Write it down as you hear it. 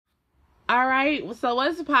right, so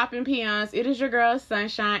what's poppin' peons? It is your girl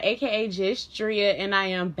Sunshine, aka Just Drea, and I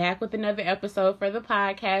am back with another episode for the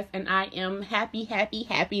podcast, and I am happy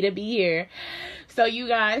to be here. So you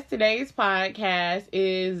guys, today's podcast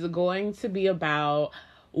is going to be about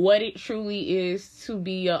what it truly is to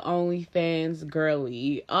be a OnlyFans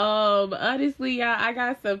girly. Honestly, y'all, I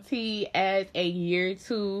got some tea as a year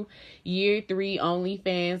 2, year 3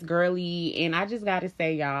 OnlyFans girly, and I just gotta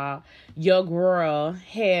say, y'all, your girl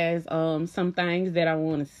has some things that I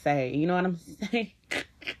want to say. You know what I'm saying?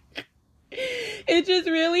 It just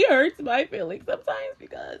really hurts my feelings sometimes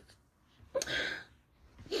because.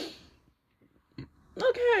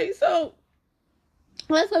 Okay, so.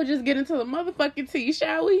 Let's go just get into the motherfucking tea,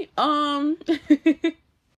 shall we?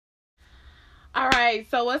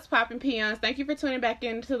 Alright, so what's poppin' peons? Thank you for tuning back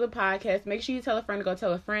into the podcast. Make sure you tell a friend to go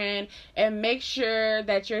tell a friend. And make sure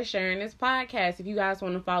that you're sharing this podcast. If you guys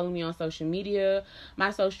want to follow me on social media,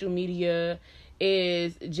 my social media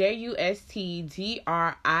is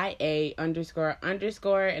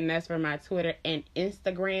JUSTDRIA__, and that's for my Twitter and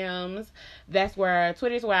Instagrams.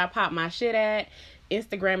 Twitter is where I pop my shit at.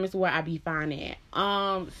 Instagram is where I be fine at.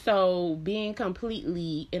 So being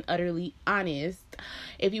completely and utterly honest,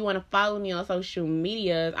 if you want to follow me on social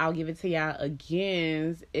medias, I'll give it to y'all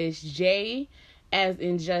again. It's J as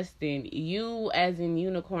in Justin, U as in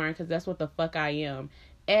unicorn, because that's what the fuck I am.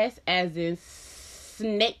 S as in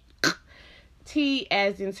snake, T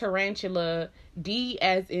as in tarantula, D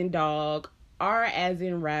as in dog, R as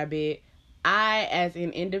in rabbit, I as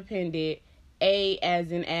in independent, A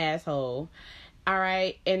as in asshole.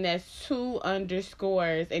 Alright, and that's 2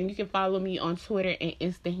 underscores, and you can follow me on Twitter and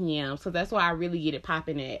Instagram, so that's why I really get it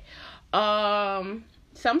popping at.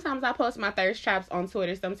 Sometimes I post my thirst traps on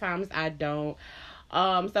Twitter, sometimes I don't.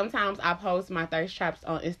 Sometimes I post my thirst traps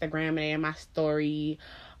on Instagram and my story.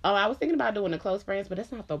 I was thinking about doing a close friends, but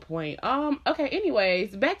that's not the point. Okay,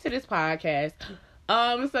 anyways, back to this podcast.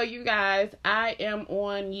 So you guys, I am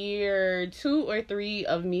on year 2 or 3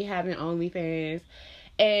 of me having OnlyFans.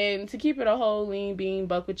 And to keep it a whole lean bean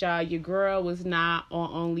buck with y'all, your girl was not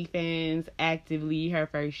on OnlyFans actively her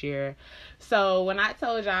first year. So when I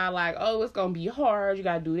told y'all, like, oh, it's going to be hard, you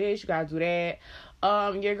got to do this, you got to do that.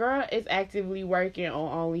 Your girl is actively working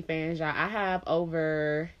on OnlyFans, y'all. I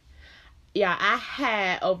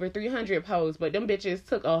had over 300 posts, but them bitches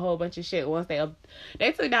took a whole bunch of shit once they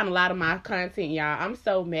took down a lot of my content, y'all. I'm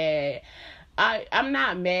so mad. I'm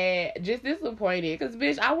not mad, just disappointed, because,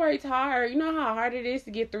 bitch, I worked hard. You know how hard it is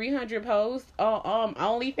to get 300 posts on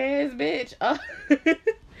OnlyFans, bitch?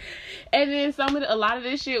 And then a lot of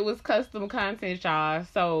this shit was custom content, y'all,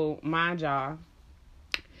 so mind y'all.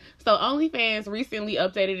 So OnlyFans recently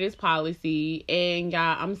updated its policy, and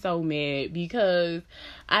y'all, I'm so mad because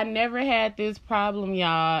I never had this problem,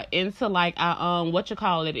 y'all, until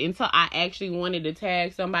until I actually wanted to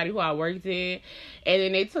tag somebody who I worked in, and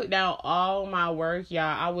then they took down all my work, y'all.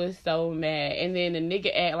 I was so mad, and then the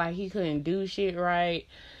nigga act like he couldn't do shit right,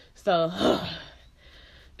 so.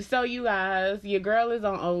 So, you guys, your girl is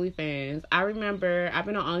on OnlyFans. I remember I've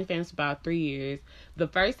been on OnlyFans for about 3 years. The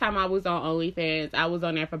first time I was on OnlyFans, I was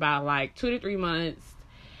on there for about, 2 to 3 months.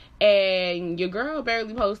 And your girl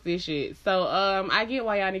barely posted shit. So, I get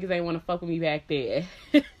why y'all niggas ain't want to fuck with me back then.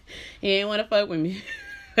 You ain't want to fuck with me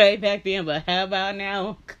way back then, but how about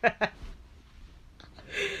now?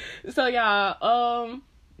 So, y'all,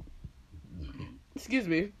 excuse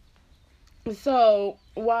me. So,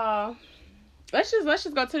 while... Let's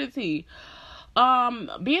just go to the tea. Being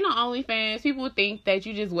on OnlyFans, people think that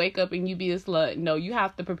you just wake up and you be a slut. No, you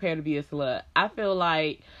have to prepare to be a slut. I feel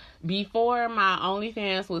like before my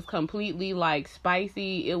OnlyFans was completely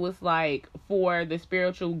spicy, it was for the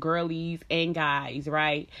spiritual girlies and guys,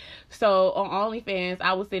 right? So on OnlyFans,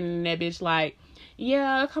 I was sitting in that bitch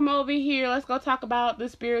yeah, come over here, let's go talk about the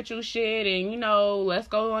spiritual shit, and let's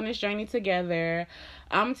go on this journey together.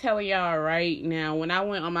 I'm telling y'all right now, when I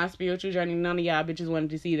went on my spiritual journey, none of y'all bitches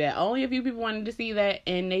wanted to see that. Only a few people wanted to see that,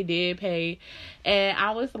 and they did pay. And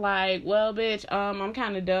I was like, well, bitch, I'm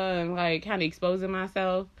kind of done, kind of exposing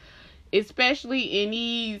myself, especially in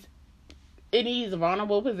these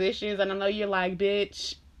vulnerable positions. And I know you're like,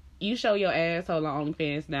 bitch, you show your asshole on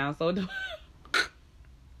OnlyFans now, so...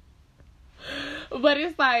 But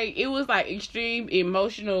it's it was extreme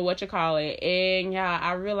emotional, and yeah,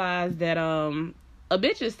 I realized that a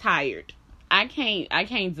bitch is tired. I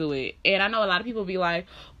can't do it. And I know a lot of people be like,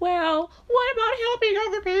 well, what about helping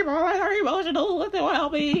other people that are emotional with their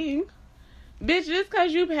well-being? Bitch, just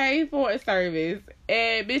because you pay for a service,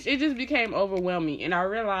 and bitch, it just became overwhelming. And I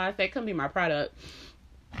realized that couldn't be my product.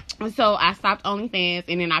 So I stopped OnlyFans,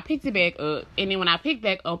 and then I picked it back up. And then when I picked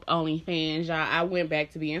back up OnlyFans, y'all, I went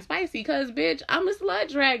back to being spicy. Because, bitch, I'm a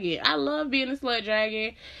slut dragon. I love being a slut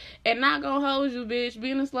dragon. And not gonna hold you, bitch.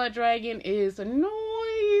 Being a slut dragon is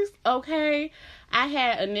noise, okay? I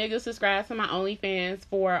had a nigga subscribe to my OnlyFans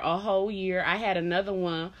for a whole year. I had another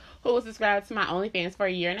one who was subscribed to my OnlyFans for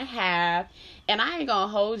a year and a half. And I ain't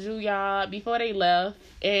gonna hold you, y'all, before they left.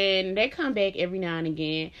 And they come back every now and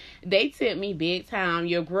again. They tipped me big time.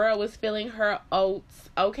 Your girl was feeling her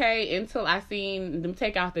oats, okay, until I seen them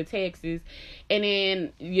take out the taxes. And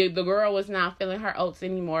then the girl was not feeling her oats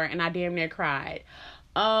anymore, and I damn near cried.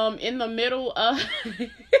 In the middle of...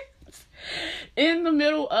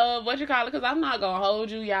 what you call it, because I'm not gonna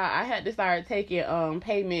hold you, y'all. I had to start taking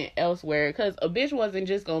payment elsewhere, because a bitch wasn't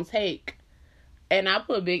just gonna take, and I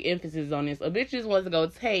put big emphasis on this, a bitch just wasn't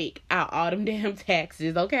gonna take out all them damn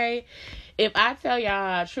taxes, okay? If I tell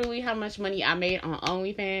y'all truly how much money I made on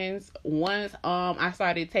OnlyFans once I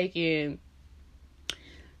started taking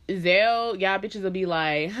Zelle, y'all bitches will be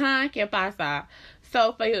like, huh, que pasa?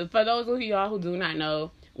 So for those of y'all who do not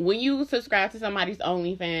know, when you subscribe to somebody's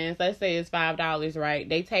OnlyFans, let's say it's $5, right?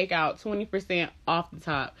 They take out 20% off the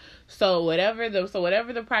top. So whatever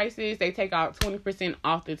the price is, they take out 20%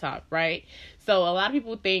 off the top, right? So a lot of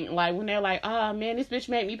people think, like, when they're like, oh man, this bitch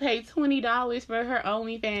made me pay $20 for her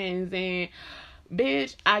OnlyFans, and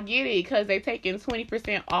bitch, I get it, because they taking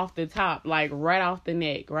 20% off the top, like right off the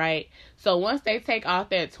neck, right? So once they take off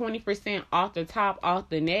that 20% off the top, off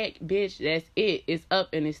the neck, bitch, that's it. It's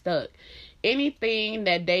up and it's stuck. Anything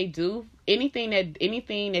that they do, anything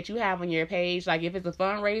that you have on your page, like if it's a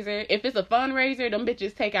fundraiser, them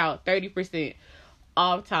bitches take out 30%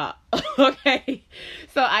 off top. Okay,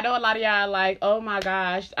 so I know a lot of y'all like, oh my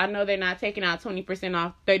gosh, I know they're not taking out 20%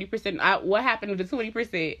 off, 30%. What happened to the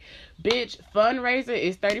 20%? Bitch, fundraiser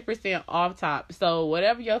is 30% off top. So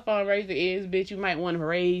whatever your fundraiser is, bitch, you might want to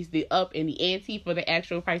raise the up and the ante for the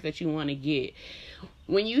actual price that you want to get.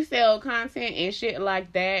 When you sell content and shit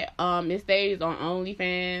like that, it stays on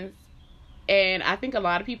OnlyFans. And I think a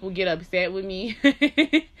lot of people get upset with me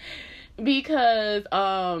because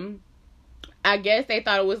I guess they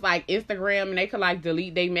thought it was like Instagram and they could like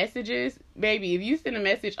delete their messages. Baby, if you send a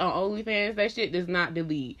message on OnlyFans, that shit does not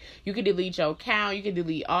delete. You can delete your account, you can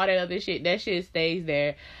delete all that other shit. That shit stays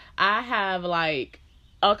there. I have like,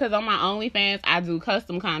 because on my OnlyFans, I do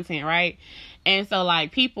custom content, right? And so,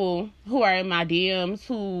 like, people who are in my DMs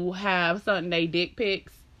who have Sunday dick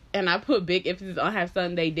pics, and I put big emphasis on have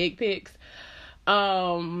Sunday dick pics,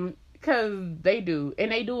 because they do.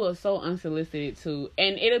 And they do it so unsolicited, too.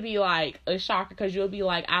 And it'll be, like, a shocker, because you'll be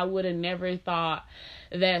like, I would have never thought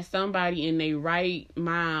that somebody in their right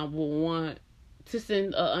mind would want to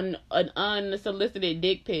send an unsolicited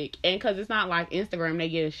dick pic. And because it's not like Instagram, they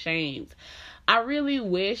get ashamed. I really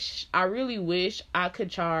wish I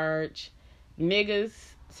could charge niggas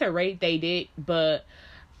to rate they dick, but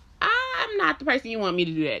I'm not the person you want me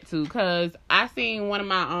to do that to, cause I seen one of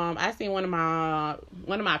my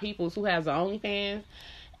peoples who has an OnlyFans,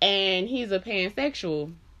 and he's a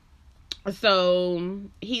pansexual, so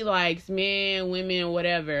he likes men, women,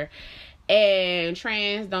 whatever. And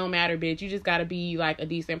trans don't matter, bitch. You just gotta be like a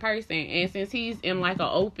decent person. And since he's in like an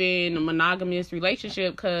open monogamous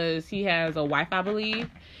relationship, cause he has a wife, I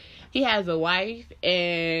believe. He has a wife,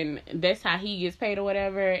 and that's how he gets paid or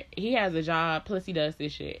whatever. He has a job, plus he does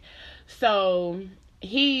this shit. So, I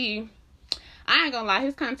ain't gonna lie,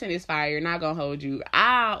 his content is fire, not gonna hold you.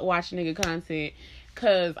 I watch nigga content,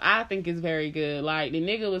 cause I think it's very good. Like, the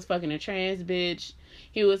nigga was fucking a trans bitch.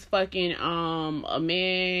 He was fucking a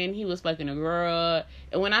man. He was fucking a girl.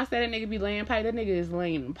 And when I said a nigga be laying pipe, that nigga is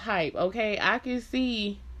laying pipe, okay? I can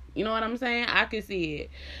see... You know what I'm saying? I can see it.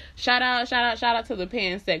 Shout out to the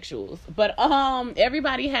pansexuals. But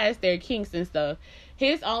everybody has their kinks and stuff.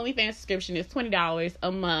 His OnlyFans subscription is $20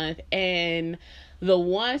 a month, and the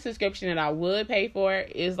one subscription that I would pay for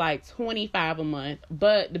is like $25 a month.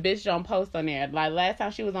 But the bitch don't post on there. Like last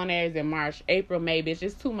time she was on there is in March, April, May, bitch.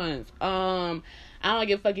 It's 2 months. I don't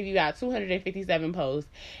give a fuck if you got 257 posts.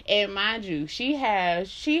 And mind you, she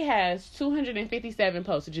has 257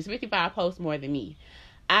 posts, which is 55 posts more than me.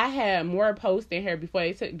 I had more posts than her before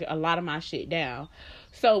they took a lot of my shit down.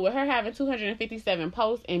 So with her having 257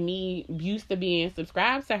 posts and me used to being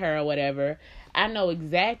subscribed to her or whatever, I know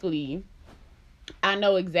exactly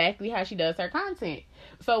how she does her content.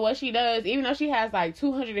 So what she does, even though she has like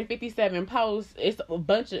 257 posts, it's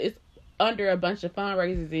under a bunch of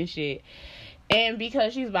fundraisers and shit. And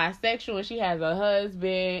because she's bisexual and she has a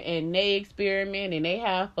husband and they experiment and they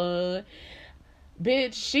have fun,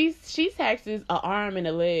 Bitch, she taxes a arm and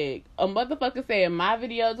a leg. A motherfucker said my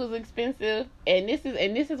videos was expensive, and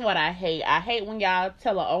this is what I hate. I hate when y'all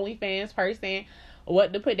tell a OnlyFans person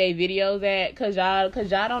what to put their videos at, cause y'all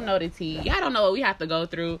don't know the tea. Y'all don't know what we have to go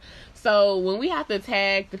through. So when we have to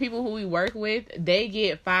tag the people who we work with, they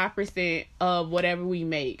get 5% of whatever we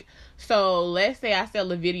make. So let's say I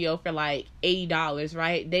sell a video for like $80,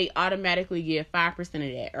 right? They automatically get 5% of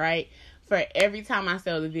that, right? For every time I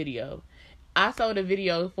sell the video. I sold a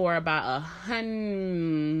video for about I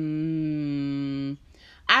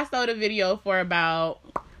sold a video for about,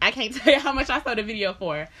 I can't tell you how much I sold a video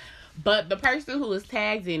for. But the person who was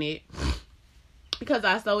tagged in it, because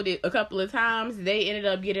I sold it a couple of times, they ended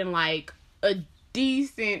up getting like a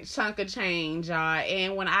decent chunk of change, y'all.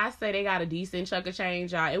 And when I say they got a decent chunk of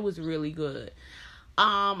change, y'all, it was really good.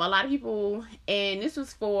 A lot of people, and this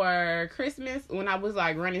was for Christmas when I was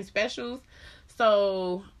like running specials.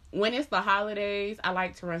 So when it's the holidays, I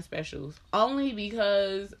like to run specials only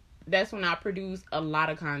because that's when I produce a lot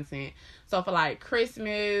of content. So for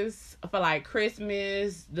Christmas,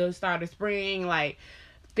 the start of spring, like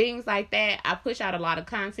things like that, I push out a lot of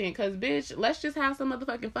content because, bitch, let's just have some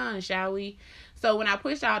motherfucking fun, shall we? So when I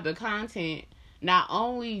push out the content, not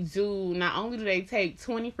only do they take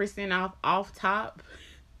 20% off top,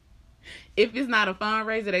 if it's not a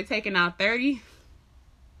fundraiser, they taking out 30%.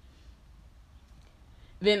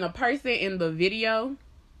 Then the person in the video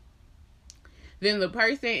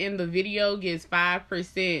gets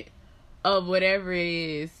 5% of whatever it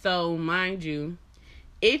is. So mind you,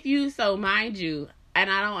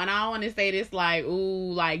 and I don't want to say this like,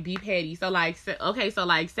 ooh, like be petty. So like, say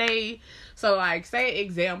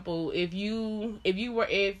example, because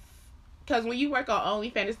when you work on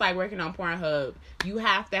OnlyFans, it's like working on Pornhub. You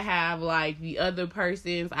have to have like the other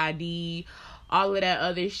person's ID, all of that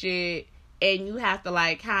other shit, and you have to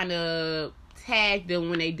like kind of tag them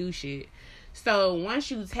when they do shit. So once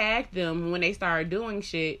you tag them when they start doing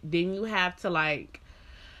shit, then you have to like,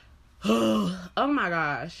 oh my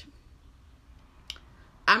gosh.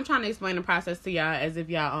 I'm trying to explain the process to y'all as if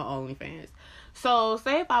y'all on OnlyFans. So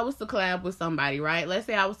say if I was to collab with somebody, right? Let's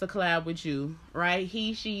say I was to collab with you, right?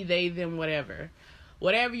 He, she, they, them, whatever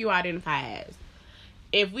you identify as.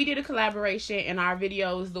 If we did a collaboration and our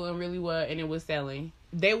video was doing really well and it was selling,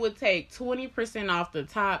 they would take 20% off the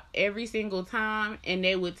top every single time, and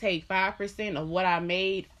they would take 5% of what I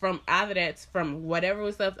made from either that's from whatever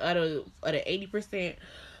was left out of the 80%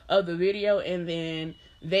 of the video, and then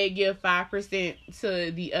they give 5%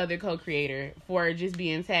 to the other co-creator for just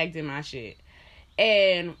being tagged in my shit.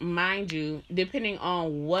 And mind you, depending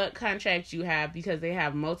on what contracts you have, because they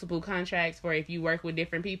have multiple contracts for if you work with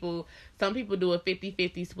different people, some people do a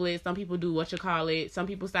 50-50 split, some people do some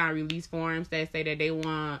people sign release forms that say that they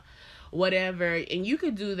want whatever, and you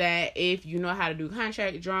could do that if you know how to do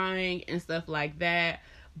contract drawing and stuff like that,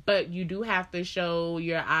 but you do have to show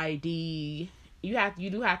your ID. You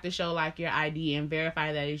do have to show like your ID and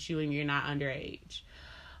verify that it's you and you're not underage.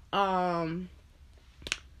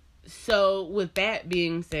 So with that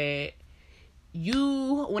being said,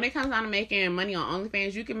 when it comes down to making money on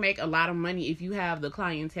OnlyFans, you can make a lot of money if you have the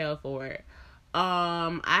clientele for it.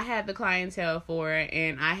 I had the clientele for it,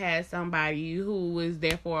 and I had somebody who was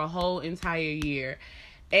there for a whole entire year.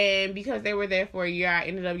 And because they were there for a year, I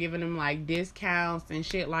ended up giving them like discounts and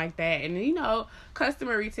shit like that. And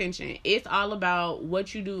customer retention, it's all about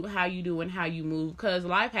what you do, how you do, and how you move. Because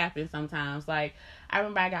life happens sometimes. Like, I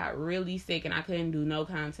remember I got really sick and I couldn't do no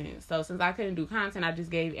content. So since I couldn't do content, I just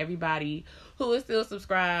gave everybody who was still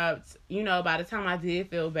subscribed, by the time I did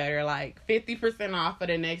feel better, like 50% off for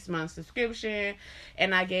the next month's subscription.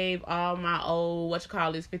 And I gave all my old,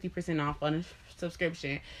 50% off on a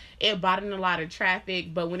subscription. It brought in a lot of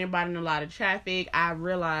traffic, but when it brought in a lot of traffic, I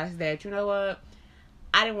realized that,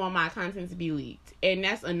 I didn't want my content to be leaked. And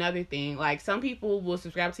that's another thing. Like, some people will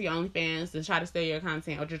subscribe to your OnlyFans to try to steal your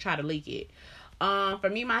content or to try to leak it. For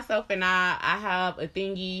me, myself, and I have a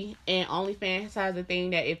thingy, and OnlyFans has a thing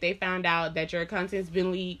that if they found out that your content's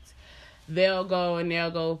been leaked, they'll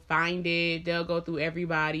go find it. They'll go through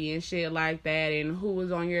everybody and shit like that, and who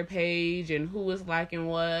was on your page and who was liking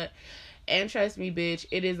what. And trust me, bitch,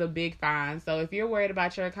 it is a big fine. So if you're worried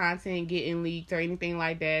about your content getting leaked or anything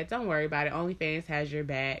like that, don't worry about it. OnlyFans has your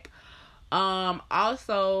back.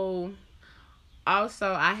 Also,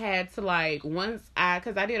 I had to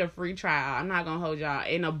because I did a free trial, I'm not gonna hold y'all,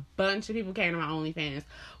 and a bunch of people came to my OnlyFans,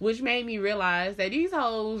 which made me realize that these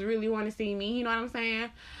hoes really want to see me, you know what I'm saying?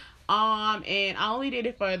 And I only did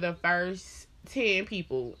it for the first 10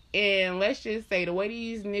 people, and let's just say the way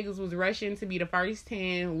these niggas was rushing to be the first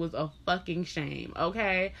 10 was a fucking shame,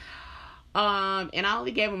 okay? And I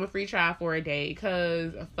only gave him a free trial for a day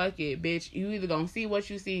because fuck it, bitch. You either gonna see what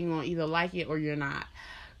you see, you gonna either like it or you're not.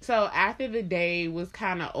 So after the day was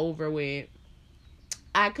kind of over with,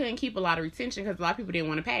 I couldn't keep a lot of retention because a lot of people didn't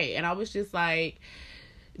want to pay. And I was just like,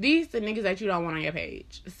 these the niggas that you don't want on your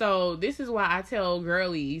page. So this is why I tell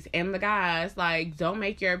girlies and the guys, like, don't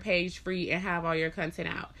make your page free and have all your content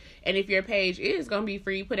out. And if your page is going to be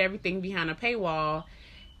free, put everything behind a paywall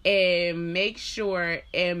and make sure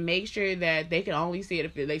that they can only see it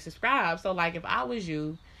if they subscribe. So, like, if I was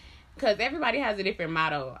you, because everybody has a different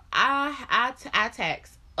motto, I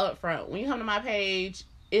tax up front. When you come to my page,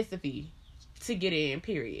 it's a fee to get in,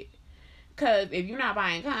 period. Because if you're not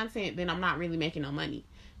buying content, then I'm not really making no money.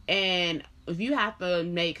 And if you have to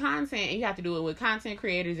make content and you have to do it with content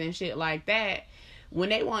creators and shit like that, when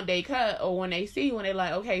they want they cut or when they're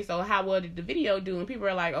like, okay, so how well did the video do? And people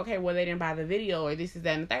are like, okay, well, they didn't buy the video or this is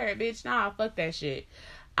that and the third. Bitch, nah, fuck that shit.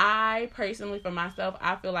 I personally, for myself,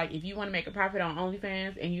 I feel like if you want to make a profit on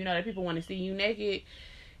OnlyFans and you know that people want to see you naked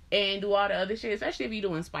and do all the other shit, especially if you're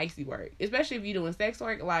doing spicy work, especially if you're doing sex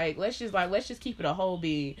work, let's just keep it a whole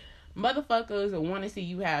big. Motherfuckers want to see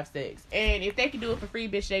you have sex. And if they can do it for free,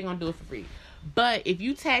 bitch, they gonna do it for free. But if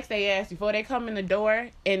you tax their ass before they come in the door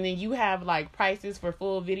and then you have like prices for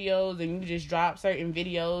full videos and you just drop certain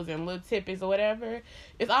videos and little tidbits or whatever,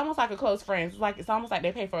 it's almost like a close friends. It's almost like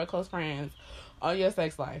they pay for a close friends on your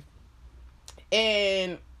sex life.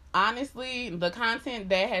 And honestly, the content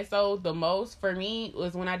that has sold the most for me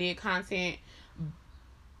was when I did content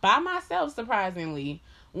by myself, surprisingly.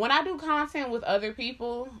 When I do content with other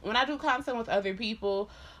people, a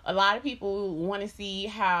lot of people want to see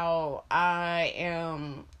how I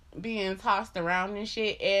am being tossed around and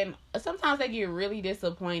shit. And sometimes they get really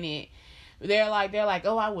disappointed. They're like,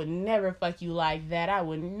 oh, I would never fuck you like that. I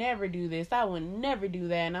would never do this. I would never do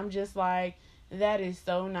that. And I'm just like, that is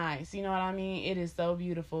so nice. You know what I mean? It is so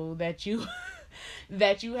beautiful that you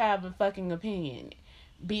have a fucking opinion.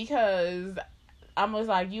 Because I'm just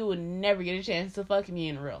like, you would never get a chance to fuck me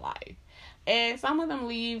in real life. And some of them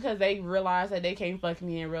leave because they realize that they can't fuck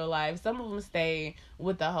me in real life. Some of them stay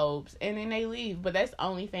with the hopes and then they leave. But that's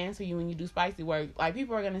OnlyFans for you when you do spicy work. Like,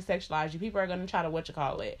 people are going to sexualize you. People are going to try to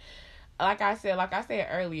Like I said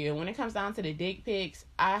earlier, when it comes down to the dick pics,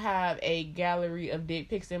 I have a gallery of dick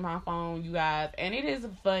pics in my phone, you guys. And it is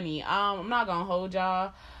funny. I'm not going to hold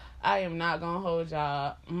y'all. I am not going to hold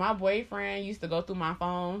y'all. My boyfriend used to go through my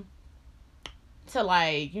phone to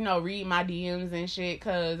read my DMs and shit,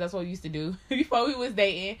 because that's what we used to do before we was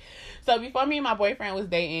dating. So before me and my boyfriend was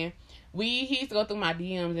dating, he used to go through my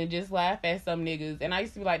DMs and just laugh at some niggas, and I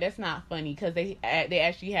used to be like, that's not funny, because they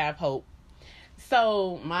actually have hope.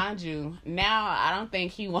 So mind you, now I don't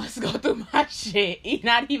think he wants to go through my shit,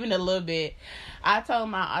 not even a little bit. I told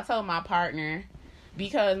my partner,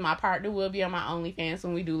 because my partner will be on my OnlyFans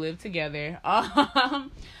when we do live together.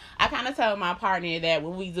 I kind of told my partner that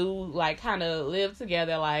when we do, kind of live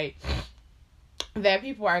together, that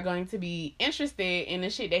people are going to be interested in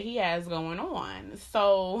the shit that he has going on.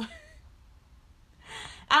 So,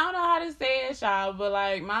 I don't know how to say it, y'all,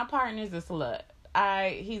 but, my partner's a slut.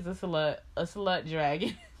 He's a slut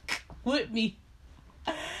dragon with me.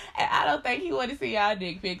 And I don't think he want to see y'all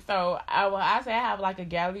dick pics. So, I say I have, a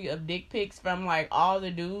gallery of dick pics from, all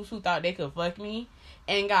the dudes who thought they could fuck me.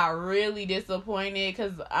 And got really disappointed,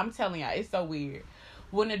 because I'm telling y'all, it's so weird.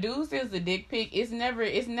 When a dude sends a dick pic, it's never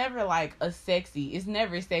a sexy. It's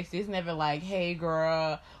never sexy. It's never like, hey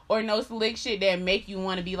girl, or no slick shit that make you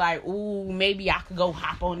want to be like, ooh, maybe I could go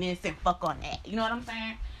hop on this and fuck on that. You know what I'm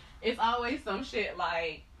saying? It's always some shit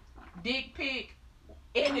like dick pic,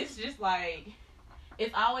 and it's just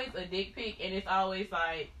it's always a dick pic, and it's always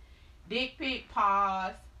dick pic,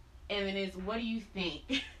 pause, and then it's, what do you think?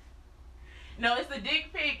 No, it's a dick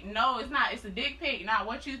pic. No, it's not. It's a dick pic, not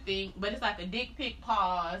what you think, but it's a dick pic,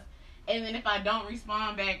 pause. And then if I don't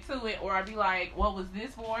respond back to it, or I be like, what was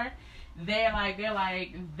this for? They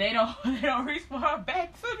don't respond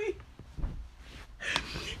back to me.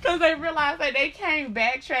 Because they realize that they can't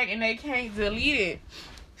backtrack and they can't delete it.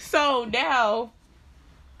 So now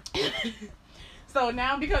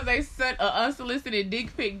because they sent an unsolicited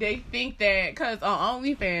dick pic, they think that, because on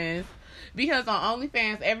OnlyFans,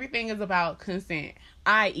 everything is about consent.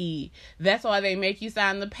 I.e., that's why they make you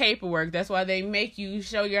sign the paperwork. That's why they make you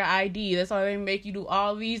show your ID. That's why they make you do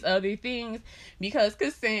all these other things, because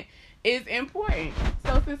consent is important.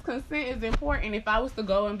 So since consent is important, if I was to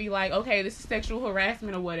go and be like, okay, this is sexual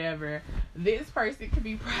harassment or whatever, this person could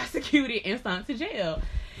be prosecuted and sent to jail.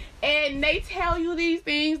 And they tell you these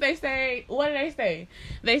things. They say, what do they say?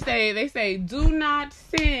 They say, do not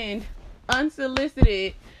send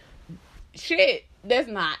unsolicited shit that's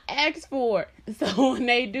not asked for. So when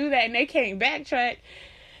they do that and they can't backtrack,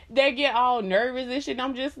 they get all nervous and shit.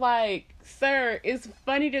 I'm just like, sir, it's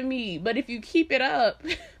funny to me, but if you keep it up,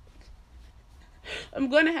 I'm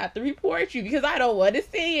gonna have to report you because I don't want to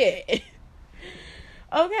see it.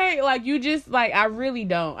 Okay, like, you just, like, I really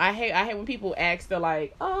don't. I hate when people ask, they're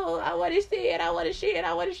like, oh, I want to see it, I want to share it,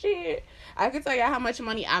 I want to share it. I can tell you how much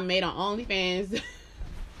money I made on OnlyFans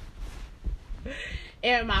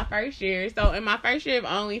in my first year. So in my first year of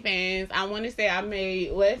OnlyFans, I want to say I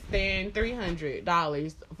made less than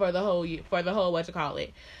 $300 for the whole year, for the whole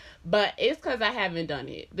whatchamacallit. But it's because I haven't done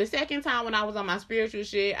it. The second time when I was on my spiritual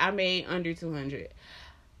shit, I made under 200.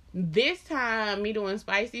 This time, me doing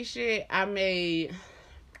spicy shit, I made,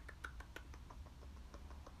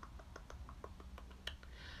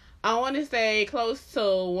 I want to say close to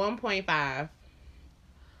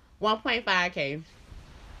 1.5K,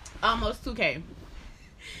 almost 2K.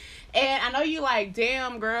 And I know you like,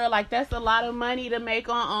 damn, girl, like, that's a lot of money to make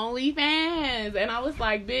on OnlyFans. And I was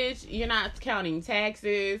like, bitch, you're not counting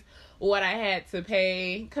taxes, what I had to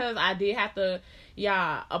pay. Because I did have to,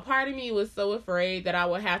 a part of me was so afraid that I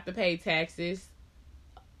would have to pay taxes.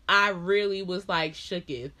 I really was, like,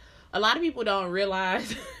 shooketh. A lot of people don't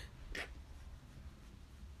realize.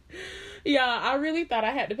 I really thought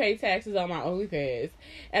I had to pay taxes on my OnlyFans.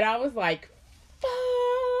 And I was like, fuck.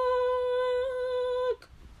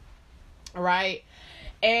 Right?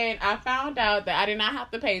 And I found out that I did not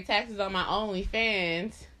have to pay taxes on my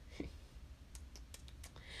OnlyFans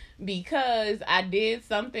because I did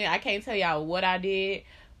something. I can't tell y'all what I did,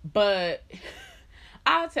 but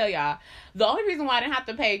I'll tell y'all. The only reason why I didn't have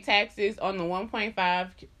to pay taxes on the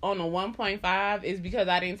 1.5 is because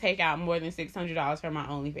I didn't take out more than $600 for my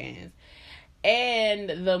OnlyFans.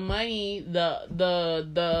 And the money,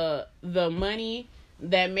 the money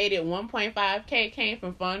that made it 1.5K came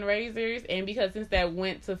from fundraisers, and because since that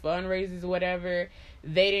went to fundraisers or whatever,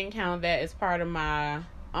 they didn't count that as part of my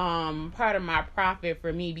profit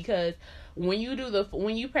for me, because when you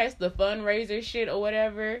press the fundraiser shit or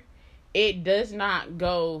whatever, it does not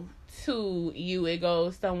go to you, it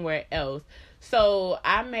goes somewhere else. So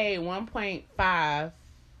I made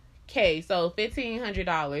 1.5K, so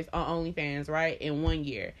 $1,500 on OnlyFans, right, in 1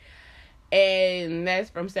 year. And that's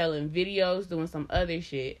from selling videos, doing some other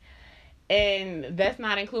shit. And that's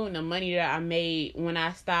not including the money that I made when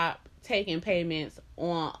I stopped taking payments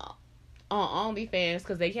on OnlyFans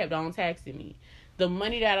because they kept on taxing me. The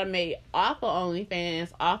money that I made off of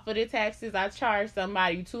OnlyFans, off of the taxes, I charged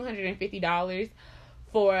somebody $250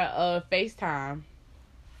 for a FaceTime.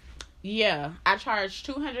 Yeah, I charged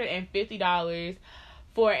 $250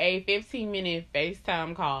 for a 15-minute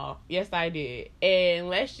FaceTime call. Yes, I did. And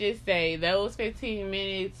let's just say those 15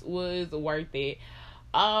 minutes was worth it.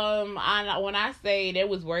 When I say that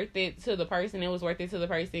was worth it to the person, it was worth it to the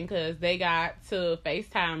person because they got to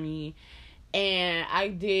FaceTime me. And I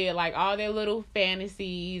did, like, all their little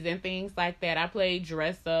fantasies and things like that. I played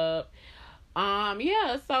dress up.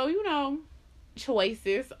 So,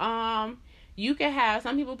 choices. You can have,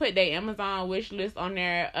 some people put their Amazon wish list on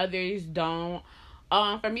there, others don't.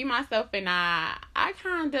 For me, myself, and I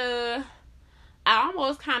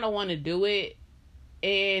almost kind of want to do it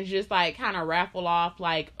and just, like, kind of raffle off,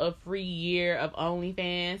 like, a free year of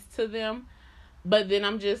OnlyFans to them. But then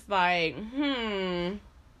I'm just like,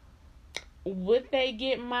 would they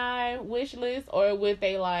get my wish list, or would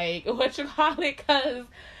they, like, because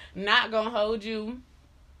not gonna hold you.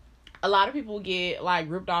 A lot of people get, like,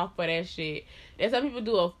 ripped off for that shit. And some people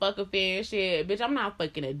do a fuck a fan shit. Bitch, I'm not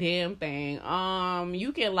fucking a damn thing.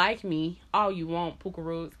 You can like me all you want, Puka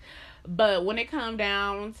Roots. But when it come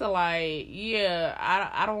down to, like,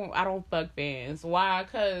 I don't fuck fans. Why?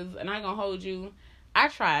 Because, and I ain't gonna hold you, I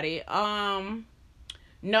tried it.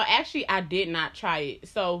 No, actually, I did not try it.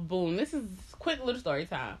 So, boom, this is quick little story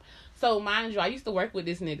time. So, mind you, I used to work with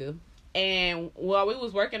this nigga. And while we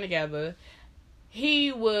was working together,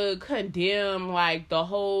 he would condemn, like, the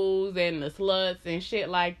hoes and the sluts and shit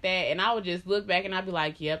like that. And I would just look back and I'd be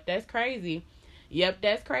like, yep, that's crazy. Yep,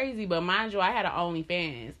 that's crazy. But mind you, I had an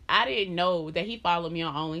OnlyFans. I didn't know that he followed me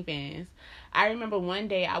on OnlyFans. I remember one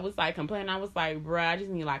day I was, like, complaining. I was like, bruh, I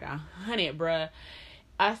just need, like, 100, bruh.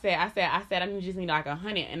 I said, I just need, like,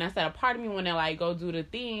 100. And I said, a part of me want to, like, go do the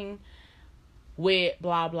thing with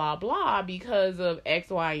blah blah blah because of X,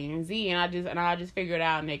 Y, and Z, and I just figured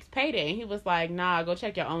out next payday. And he was like, nah, go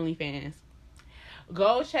check your OnlyFans.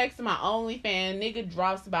 Go check my OnlyFans. Nigga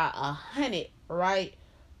drops about 100, right?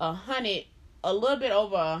 100, a little bit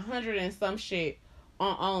over 100 and some shit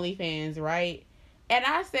on OnlyFans, right? And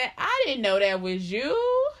I said, I didn't know that was you.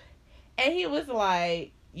 And he was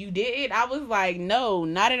like, you did? I was like, no,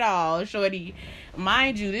 not at all, shorty.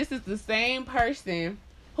 Mind you, this is the same person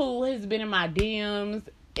who has been in my DMs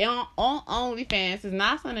on OnlyFans. Is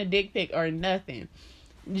not sending a dick pic or nothing.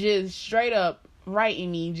 Just straight up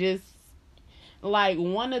writing me. Just like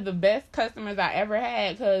one of the best customers I ever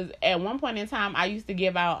had. Because at one point in time, I used to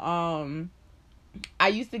give out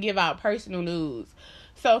personal nudes.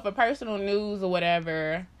 So for personal news or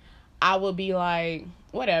whatever, I would be like,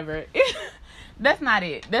 whatever. That's not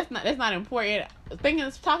it. That's not important.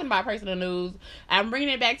 Talking about personal news, I'm bringing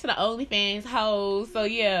it back to the OnlyFans hoes. So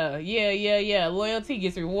yeah. Loyalty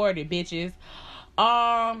gets rewarded, bitches.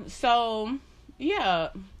 So yeah.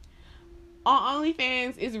 On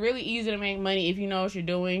OnlyFans, it's really easy to make money if you know what you're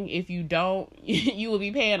doing. If you don't, you will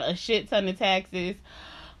be paying a shit ton of taxes.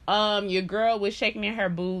 Your girl was shaking in her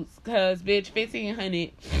boots because, bitch,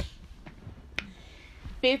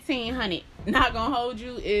 $1,500, not gonna hold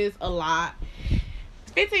you, is a lot.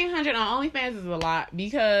 $1,500 on OnlyFans is a lot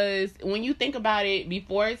because when you think about it,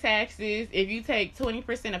 before taxes, if you take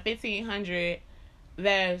 20% of $1,500,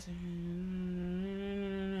 that's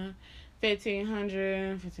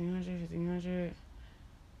 $1,500.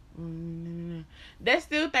 That's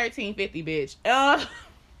still $1,350, bitch.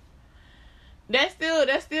 That's still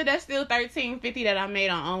 $1,350 that I made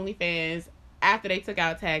on OnlyFans after they took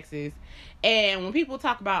out taxes. And when people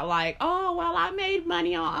talk about like, oh, well, I made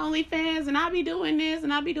money on OnlyFans and I be doing this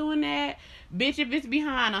and I be doing that, bitch, if it's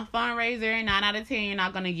behind a fundraiser, 9 out of 10, you're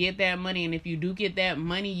not gonna get that money. And if you do get that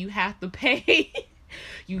money, you have to pay.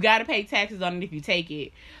 You gotta pay taxes on it if you take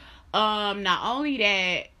it. Not only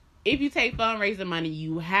that, if you take fundraiser money,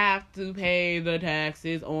 you have to pay the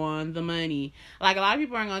taxes on the money. Like, a lot of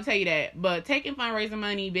people aren't gonna tell you that, but taking fundraiser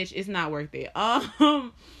money, bitch, it's not worth it.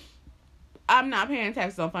 I'm not paying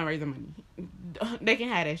taxes on fundraiser money. They can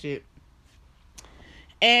have that shit.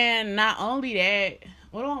 And not only that,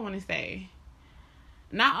 what do I want to say?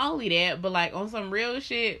 Not only that, but like on some real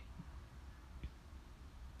shit,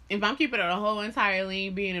 if I'm keeping it a whole entire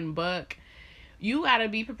lean, being in buck, you gotta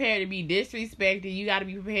be prepared to be disrespected. You gotta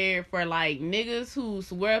be prepared for like niggas who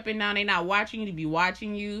swear up and down they not watching you to be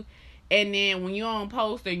watching you. And then when you don't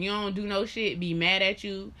post or you don't do no shit, be mad at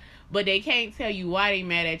you. But they can't tell you why they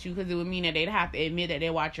mad at you because it would mean that they'd have to admit that they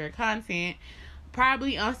watch your content.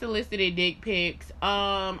 Probably unsolicited dick pics.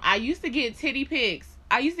 I used to get titty pics.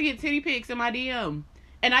 in my DM.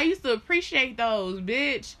 And I used to appreciate those,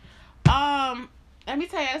 bitch. Let me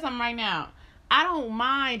tell you something right now. I don't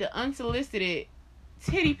mind the unsolicited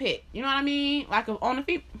titty pic. You know what I mean? Like on the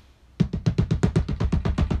feet.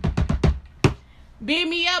 Beat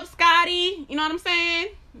me up, Scotty. You know what I'm saying?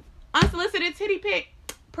 Unsolicited titty pic,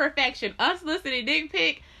 perfection. Unsolicited dick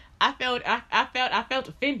pic, I felt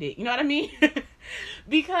offended. You know what I mean?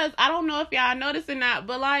 Because I don't know if y'all notice or not,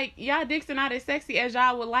 but like y'all dicks are not as sexy as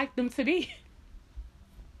y'all would like them to be.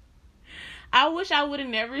 I wish I would have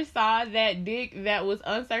never saw that dick that was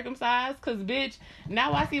uncircumcised. Because, bitch,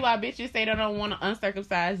 now I see why bitches say they don't want an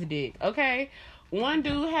uncircumcised dick. Okay? One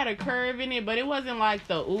dude had a curve in it, but it wasn't like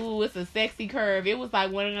the, ooh, it's a sexy curve. It was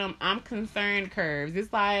like one of them I'm concerned curves.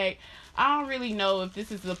 It's like, I don't really know if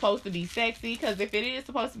this is supposed to be sexy. Because if it is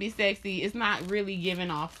supposed to be sexy, it's not really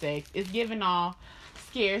giving off sex. It's giving off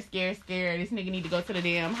scared. This nigga need to go to the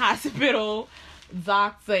damn hospital,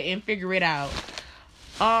 doctor, and figure it out.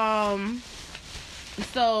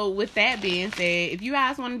 So, with that being said, if you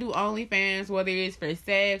guys want to do OnlyFans, whether it's for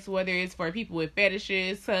sex, whether it's for people with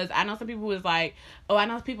fetishes, because I know some people was like, oh, I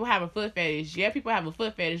know people have a foot fetish. Yeah, people have a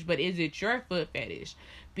foot fetish, but is it your foot fetish?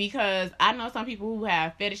 Because I know some people who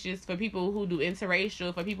have fetishes for people who do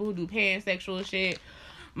interracial, for people who do pansexual shit.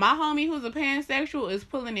 My homie who's a pansexual is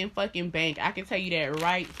pulling in fucking bank. I can tell you that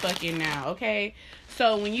right fucking now, okay?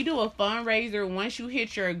 So when you do a fundraiser, once you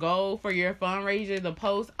hit your goal for your fundraiser, the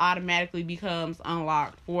post automatically becomes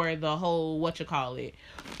unlocked for the whole whatchamacallit.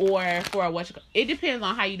 Or for it depends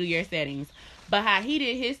on how you do your settings. But how he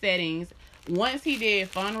did his settings, once he did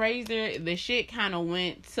fundraiser, the shit kind of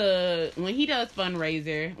went to, when he does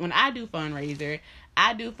fundraiser, when I do fundraiser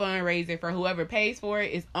for whoever pays for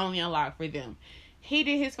it, it's only unlocked for them. He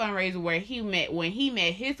did his fundraiser when he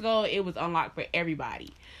met his goal, it was unlocked for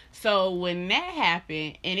everybody. So when that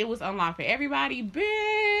happened and it was unlocked for everybody,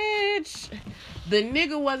 bitch, the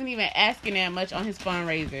nigga wasn't even asking that much on his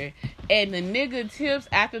fundraiser. And the nigga tips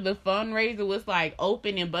after the fundraiser was like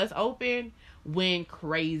open and bust open went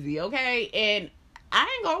crazy, okay? And I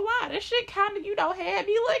ain't gonna lie, that shit kind of, had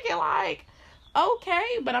me looking like,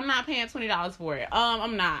 okay, but I'm not paying $20 for it.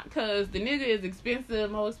 I'm not, because the nigga is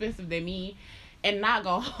expensive, more expensive than me. And not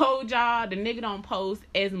gonna hold y'all, the nigga don't post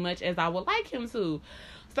as much as I would like him to.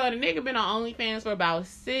 So the nigga been on OnlyFans for about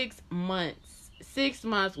 6 months. 6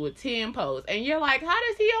 months with 10 posts. And you're like, how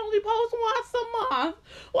does he only post once a month?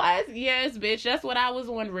 Yes, bitch, that's what I was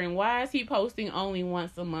wondering. Why is he posting only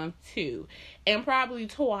once a month too? And probably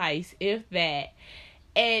twice, if that.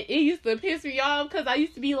 And it used to piss me off because I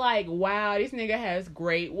used to be like, wow, this nigga has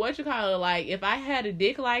great, like, if I had a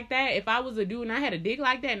dick like that, if I was a dude and I had a dick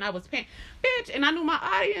like that and I was paying, bitch, and I knew my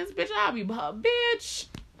audience, bitch, I'll be, bitch,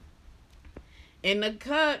 in the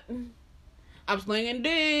cut, I'm slinging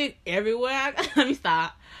dick everywhere. Let me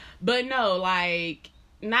stop. But no, like,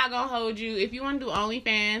 not gonna hold you. If you want to do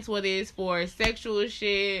OnlyFans, whether it's for sexual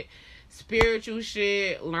shit, spiritual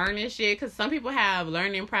shit, learning shit, because some people have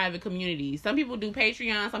learning private communities. Some people do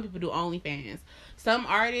Patreon, some people do OnlyFans. Some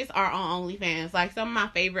artists are on OnlyFans. Like, some of my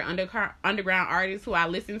favorite underground artists who I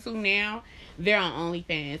listen to now, they're on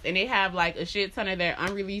OnlyFans. And they have, like, a shit ton of their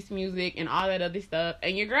unreleased music and all that other stuff.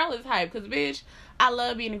 And your girl is hyped, because, bitch, I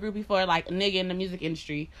love being a groupie for, like, a nigga in the music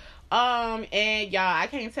industry. And, y'all, I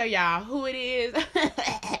can't tell y'all who it is.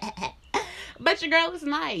 But your girl is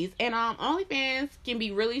nice. And OnlyFans can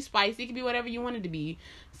be really spicy. It can be whatever you want it to be.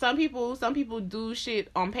 Some people do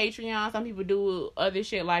shit on Patreon. Some people do other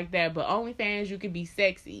shit like that. But OnlyFans, you can be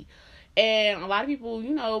sexy. And a lot of people,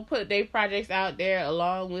 you know, put their projects out there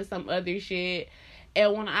along with some other shit.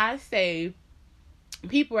 And when I say,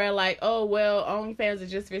 people are like, oh, well, OnlyFans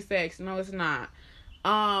is just for sex. No, it's not.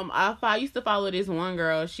 I used to follow this one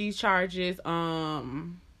girl. She charges $10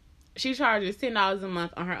 a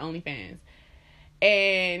month on her OnlyFans.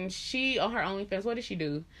 And she, on her OnlyFans, what does she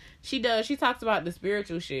do? She talks about the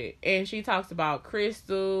spiritual shit. And she talks about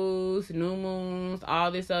crystals, new moons,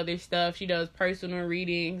 all this other stuff. She does personal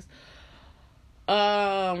readings.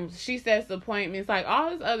 She sets appointments, like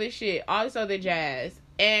all this other shit, all this other jazz.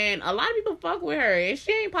 And a lot of people fuck with her. And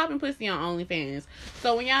she ain't popping pussy on OnlyFans.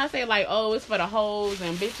 So when y'all say, like, oh, it's for the hoes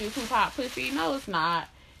and bitches who pop pussy, no, it's not.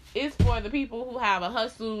 It's for the people who have a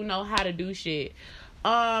hustle, know how to do shit.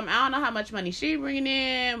 I don't know how much money she bringing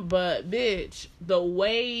in, but bitch, the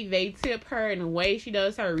way they tip her and the way she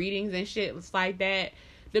does her readings and shit, it's like that.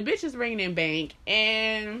 The bitch is bringing in bank.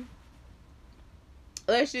 And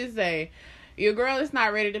let's just say, your girl is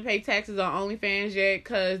not ready to pay taxes on OnlyFans yet,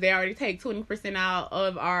 because they already take 20% out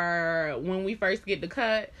of our, when we first get the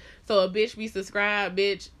cut. So a bitch be subscribed,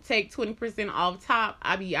 bitch, take 20% off top.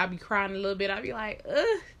 I be crying a little bit. I be like,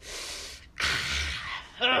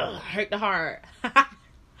 hurt the heart.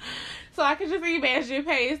 So I can just imagine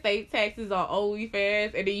paying state taxes on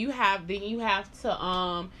OnlyFans, and then you have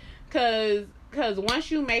to cause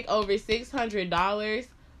once you make over $600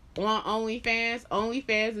 on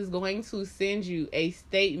OnlyFans is going to send you a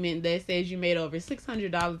statement that says you made over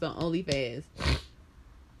 $600 on OnlyFans.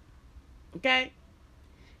 Okay?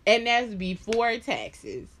 And that's before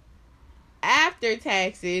taxes. After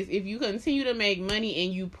taxes, if you continue to make money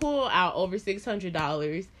and you pull out over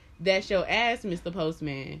 $600, that's your ass, Mr.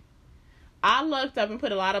 Postman. I looked up and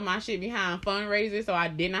put a lot of my shit behind fundraisers, so I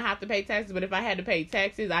did not have to pay taxes. But if I had to pay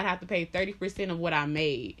taxes, I'd have to pay 30% of what I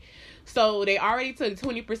made. So they already took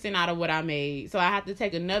 20% out of what I made. So I have to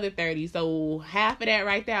take another 30. So half of that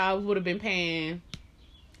right there, I would have been paying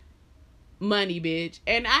money, bitch.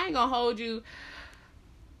 And I ain't gonna hold you.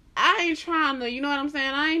 I ain't trying to, you know what I'm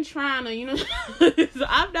saying? I ain't trying to, you know. So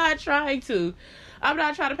I'm not trying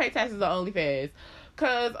to pay taxes on OnlyFans.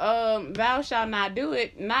 Cause thou shalt not do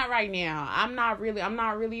it. Not right now. I'm not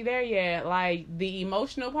really there yet. Like the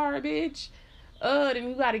emotional part, bitch. Then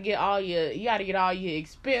you gotta get all your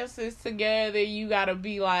expenses together. You gotta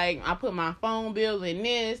be like, I put my phone bill in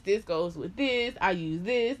this. This goes with this. I use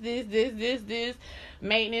this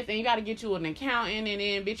maintenance, and you gotta get you an accountant, and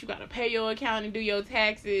then bitch, you gotta pay your accountant and do your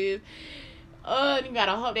taxes. You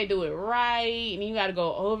gotta hope they do it right, and you gotta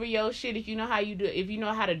go over your shit if you know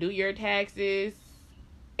how to do your taxes.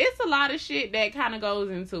 It's a lot of shit that kind of goes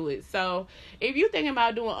into it. So if you're thinking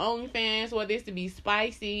about doing OnlyFans, whether it's to be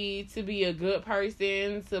spicy, to be a good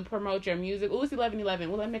person, to promote your music. Ooh, it's 11:11.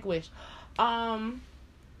 Well, let's make a wish.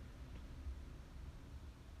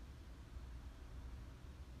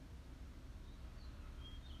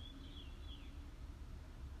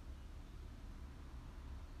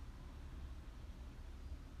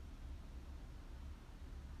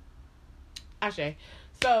 Ashe.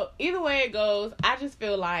 So, either way it goes, I just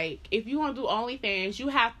feel like if you want to do OnlyFans, you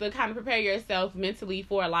have to kind of prepare yourself mentally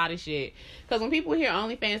for a lot of shit. Because when people hear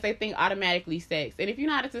OnlyFans, they think automatically sex. And if you're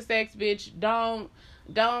not into sex, bitch, don't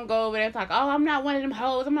go over there and talk, oh, I'm not one of them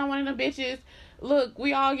hoes, I'm not one of them bitches. Look,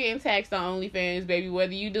 we all getting taxed on OnlyFans, baby.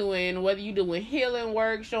 Whether you doing healing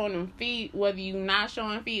work, showing them feet, whether you not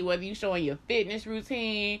showing feet, whether you showing your fitness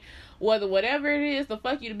routine, whatever it is, the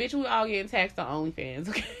fuck you, the bitch, we all getting taxed on OnlyFans,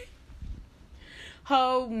 okay?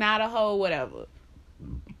 Hoe, not a hoe, whatever.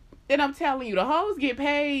 And I'm telling you, the hoes get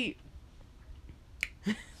paid.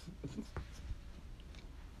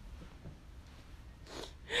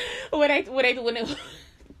 when it,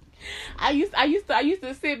 I used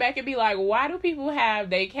to sit back and be like, why do people have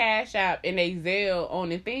their Cash App and they Zelle on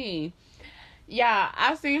the thing? Yeah,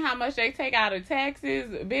 I've seen how much they take out of taxes,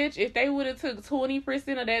 bitch. If they would have took 20%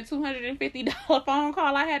 of that $250 phone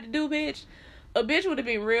call I had to do, bitch, a bitch would have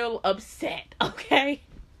been real upset, okay?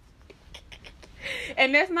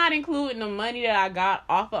 And that's not including the money that I got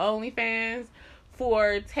off of OnlyFans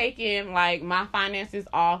for taking, like, my finances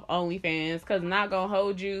off OnlyFans. Because I'm not going to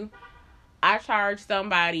hold you. I charge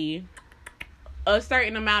somebody a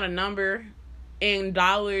certain amount of number in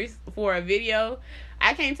dollars for a video.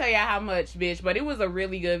 I can't tell y'all how much, bitch, but it was a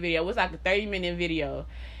really good video. It was like a 30-minute video.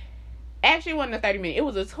 Actually, it wasn't a 30-minute. It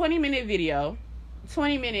was a 20-minute video.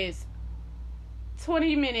 20 minutes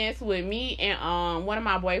with me and one of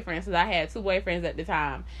my boyfriends, because I had 2 boyfriends at the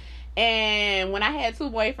time. And when I had 2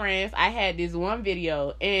 boyfriends, I had this one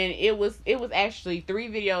video, and it was actually 3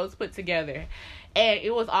 videos put together, and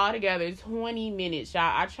it was all together 20 minutes,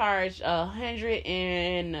 y'all. I charged $100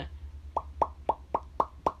 and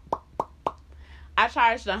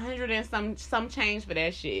some change for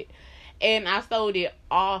that shit. And I sold it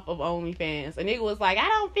off of OnlyFans. A nigga was like, I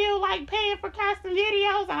don't feel like paying for custom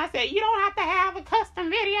videos. And I said, you don't have to have a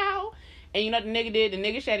custom video. And you know what the nigga did? The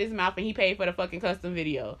nigga shut his mouth and he paid for the fucking custom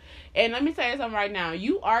video. And let me tell you something right now.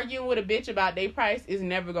 You arguing with a bitch about their price is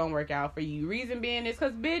never gonna work out for you. Reason being is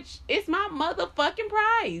because, bitch, it's my motherfucking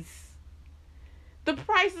price. The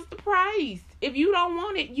price is the price. If you don't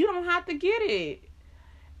want it, you don't have to get it.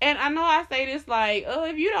 And I know I say this like, oh,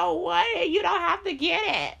 if you don't want it, you don't have to get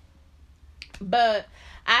it. But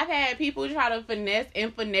I've had people try to finesse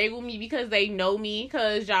and finagle me because they know me.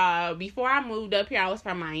 Because, y'all, before I moved up here, I was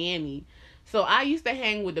from Miami. So I used to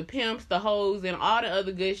hang with the pimps, the hoes, and all the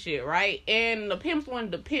other good shit, right? And the pimps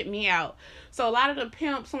wanted to pimp me out. So a lot of the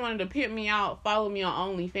pimps wanted to pimp me out, follow me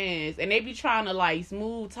on OnlyFans. And they be trying to, like,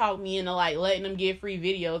 smooth talk me into, like, letting them get free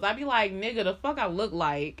videos. I be like, nigga, the fuck I look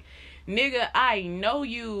like? Nigga, I know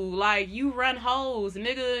you. Like, you run hoes.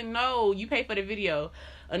 Nigga, no, you pay for the video.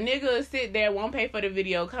 A nigga sit there, won't pay for the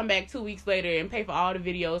video, come back 2 weeks later and pay for all the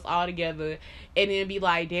videos all together, and then be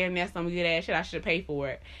like, damn, that's some good ass shit, I should pay for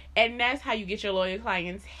it. And that's how you get your loyal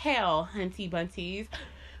clientele, hunty bunties.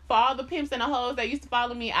 For all the pimps and the hoes that used to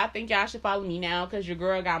follow me, I think y'all should follow me now because your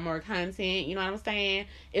girl got more content. You know what I'm saying?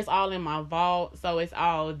 It's all in my vault, so it's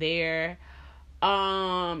all there.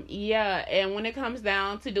 Yeah, and when it comes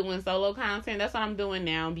down to doing solo content, that's what I'm doing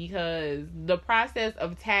now, because the process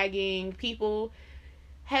of tagging people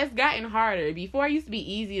has gotten harder. Before, it used to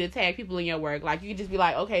be easy to tag people in your work. Like, you could just be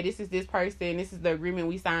like, okay, this is this person, this is the agreement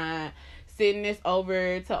we signed, send this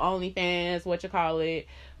over to OnlyFans,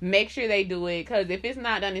 make sure they do it, because if it's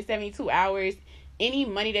not done in 72 hours, any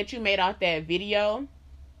money that you made off that video,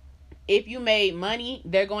 if you made money,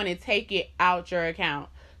 they're going to take it out your account.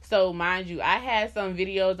 So, mind you, I had some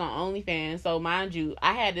videos on OnlyFans, so mind you,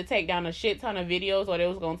 I had to take down a shit ton of videos, or it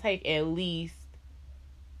was going to take at least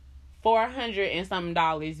 $400 and something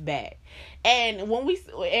back. And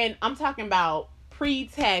I'm talking about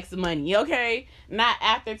pre-tax money, okay? Not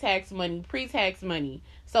after-tax money, pre-tax money.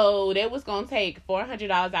 So, that was going to take $400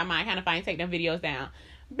 out of my account if I didn't take them videos down.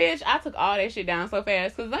 Bitch, I took all that shit down so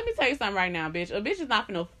fast. Because let me tell you something right now, bitch. A bitch is not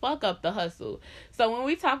finna fuck up the hustle. So when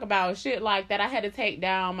we talk about shit like that, I had to take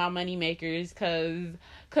down my money makers. Because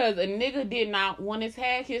a nigga did not want to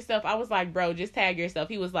tag himself. I was like, bro, just tag yourself.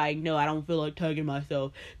 He was like, no, I don't feel like tagging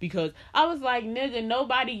myself. Because I was like, nigga,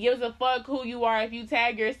 nobody gives a fuck who you are. If you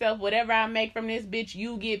tag yourself, whatever I make from this bitch,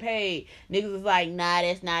 you get paid. Niggas was like, nah,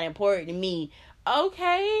 that's not important to me.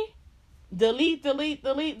 Okay. Delete,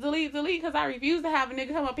 because I refuse to have a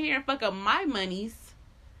nigga come up here and fuck up my monies.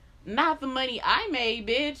 Not the money I made,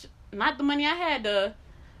 bitch. Not the money I had to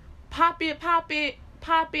pop it,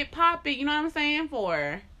 you know what I'm saying,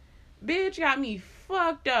 for. Bitch got me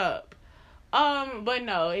fucked up. But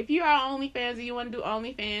no, if you are OnlyFans and you want to do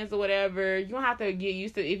OnlyFans or whatever, you don't have to get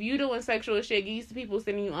used to, if you doing sexual shit, get used to people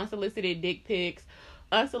sending you unsolicited dick pics,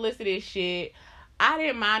 unsolicited shit. I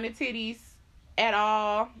didn't mind the titties at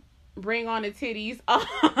all. Bring on the titties.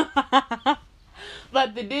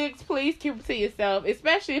 But the dicks, please keep it to yourself,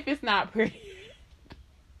 especially if it's not pretty.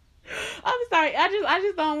 I'm sorry, I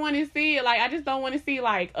just don't want to see it. Like, I just don't want to see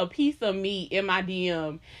like a piece of meat in my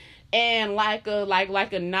DM and like a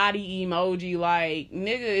naughty emoji. Like,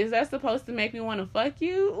 nigga, is that supposed to make me want to fuck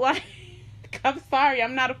you? Like, I'm sorry,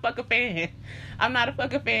 I'm not a fucking fan. I'm not a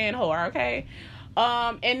fucking fan whore, okay?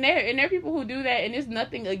 And there are people who do that, and it's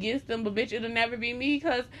nothing against them, but bitch, it'll never be me,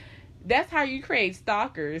 because that's how you create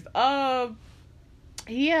stalkers.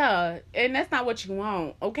 Yeah, and that's not what you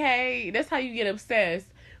want, okay? That's how you get obsessed.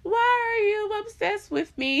 Why are you obsessed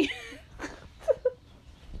with me?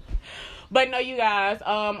 But no, you guys,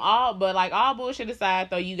 all bullshit aside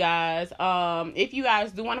though, you guys, if you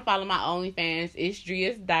guys do want to follow my OnlyFans, it's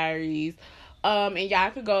Dria's Diaries. And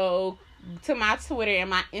y'all could go to my Twitter and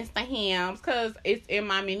my Instagrams because it's in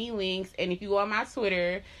my mini links. And if you go on my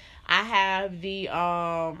Twitter, I have the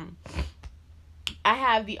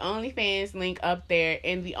OnlyFans link up there,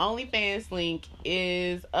 and the OnlyFans link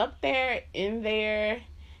is up there in there.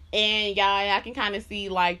 And y'all can kind of see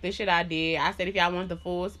like the shit I did. I said if y'all want the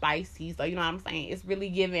full spicy, so you know what I'm saying. It's really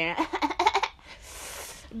giving.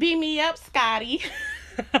 Beat me up, Scotty.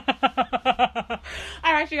 All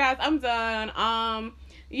right, you guys, I'm done.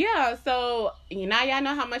 Yeah. So now y'all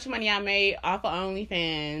know how much money I made off of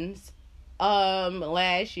OnlyFans.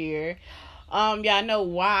 Last year. Y'all know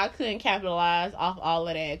why I couldn't capitalize off all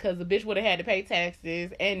of that, because the bitch would have had to pay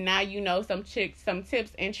taxes. And now you know some tips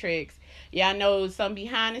and tricks. Y'all know some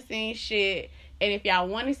behind the scenes shit. And if y'all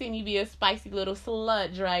want to see me be a spicy little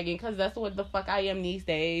slut dragon, because that's what the fuck I am these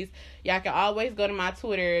days, y'all can always go to my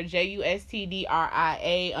Twitter, JUSTDRIA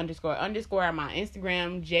 __, my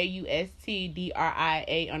Instagram, JUSTDRIA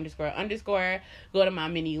 __. Go to my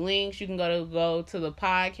mini links. You can go to the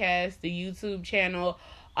podcast, the YouTube channel,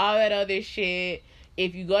 all that other shit.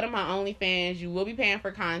 If you go to my OnlyFans, you will be paying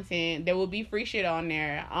for content. There will be free shit on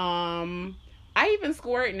there. I even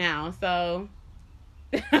squirt now, so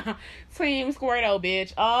Team Squirtle,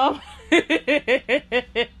 bitch.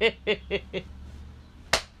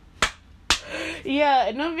 Yeah,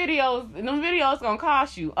 and them videos gonna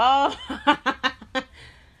cost you.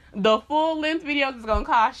 The full length videos is gonna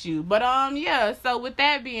cost you. But yeah, so with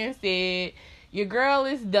that being said, your girl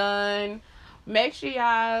is done. Make sure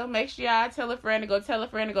y'all tell a friend to go tell a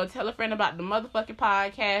friend to go tell a friend about the motherfucking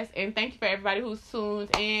podcast. And thank you for everybody who's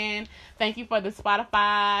tuned in. Thank you for the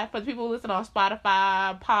Spotify, for the people who listen on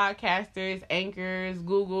Spotify, podcasters, anchors,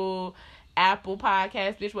 Google, Apple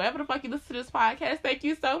Podcasts, bitch, whatever the fuck you listen to this podcast. Thank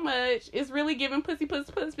you so much. It's really giving pussy,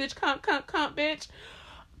 bitch, cunt, bitch.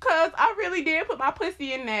 Cause I really did put my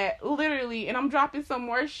pussy in that, literally. And I'm dropping some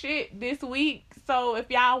more shit this week. So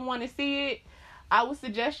if y'all want to see it, I would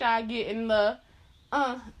suggest y'all get in the, you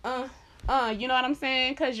know what I'm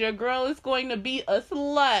saying? Because your girl is going to be a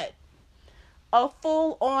slut. A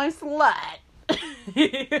full-on slut.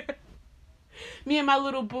 Me and my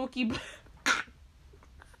little bookie.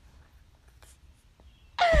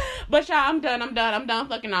 But y'all, I'm done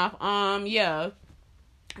fucking off. Yeah.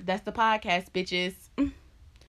 That's the podcast, bitches.